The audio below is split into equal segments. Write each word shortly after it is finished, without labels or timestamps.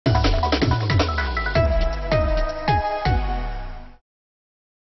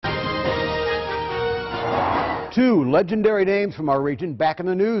Two legendary names from our region back in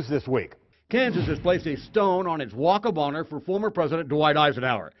the news this week. Kansas has placed a stone on its Walk of Honor for former President Dwight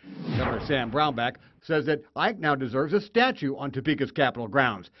Eisenhower. Governor Sam Brownback says that Ike now deserves a statue on Topeka's Capitol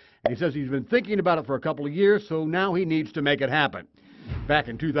grounds. And he says he's been thinking about it for a couple of years, so now he needs to make it happen. Back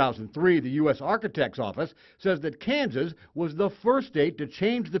in 2003, the U.S. Architect's Office says that Kansas was the first state to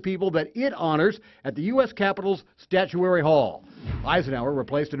change the people that it honors at the U.S. Capitol's Statuary Hall. Eisenhower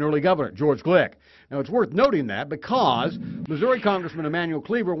replaced an early governor, George Glick. Now, it's worth noting that because Missouri Congressman Emanuel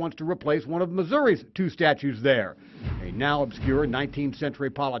Cleaver wants to replace one of Missouri's two statues there. A now obscure 19th century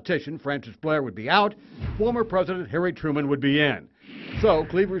politician, Francis Blair, would be out. Former President Harry Truman would be in. So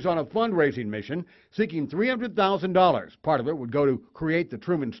Cleaver's on a fundraising mission seeking $300,000. Part of it would go to create the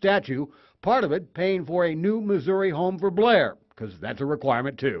Truman statue, part of it paying for a new Missouri home for Blair, because that's a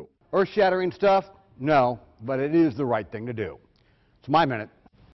requirement too. Earth-shattering stuff? No, but it is the right thing to do. It's my minute.